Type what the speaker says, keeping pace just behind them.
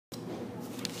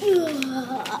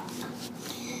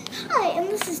Hi, and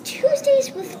this is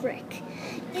Tuesdays with Rick,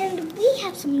 and we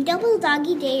have some double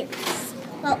doggy dares.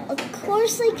 Well, of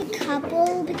course, like a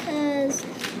couple, because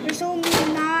there's only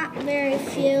not very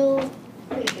few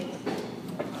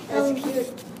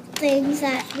things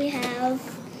that we have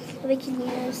that we can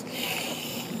use.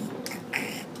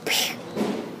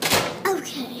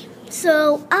 Okay,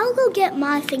 so I'll go get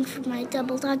my thing for my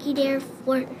double doggy dare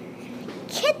for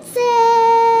Kitsy.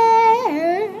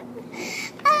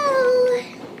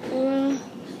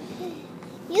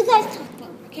 You guys talk about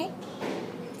it, okay?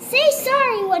 Say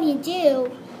sorry when you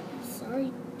do.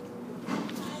 Sorry.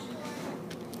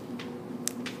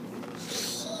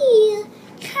 He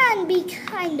can be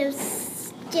kind of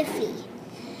stiffy.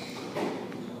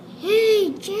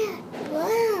 Hey, Jack.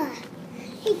 Wow.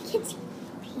 Hey, Kitsy.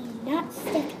 He's not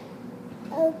stiffy.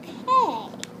 Okay.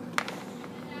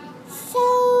 So,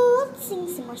 let's sing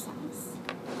some more songs.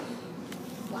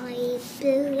 White,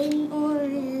 blue, and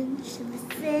orange,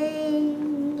 and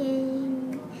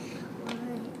singing.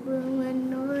 White, blue,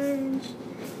 and orange.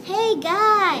 Hey,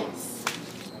 guys!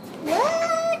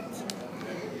 What?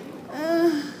 I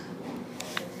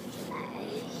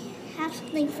have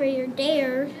something for your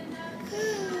dare.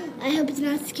 I hope it's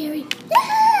not scary.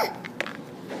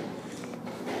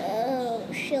 Oh,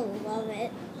 she'll love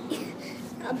it.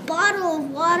 A bottle of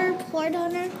water poured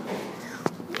on her.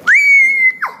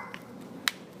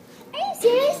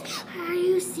 Are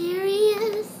you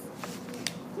serious?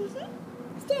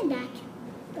 Stand back.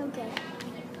 Okay.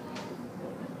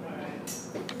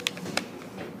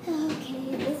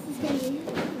 Okay, this is going to be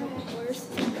the worst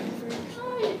thing ever.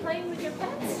 Oh, you're playing with your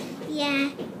pets?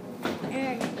 Yeah.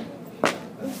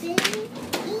 Open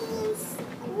and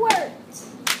squirt.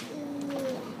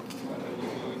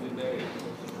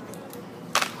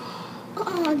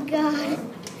 Oh, God.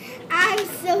 I'm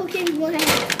soaking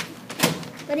wet.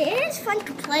 But it is fun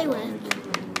to play with.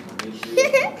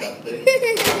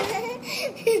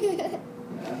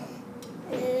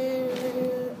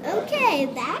 Okay,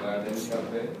 that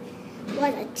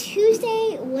was a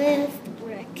Tuesday with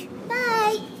Rick.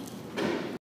 Bye.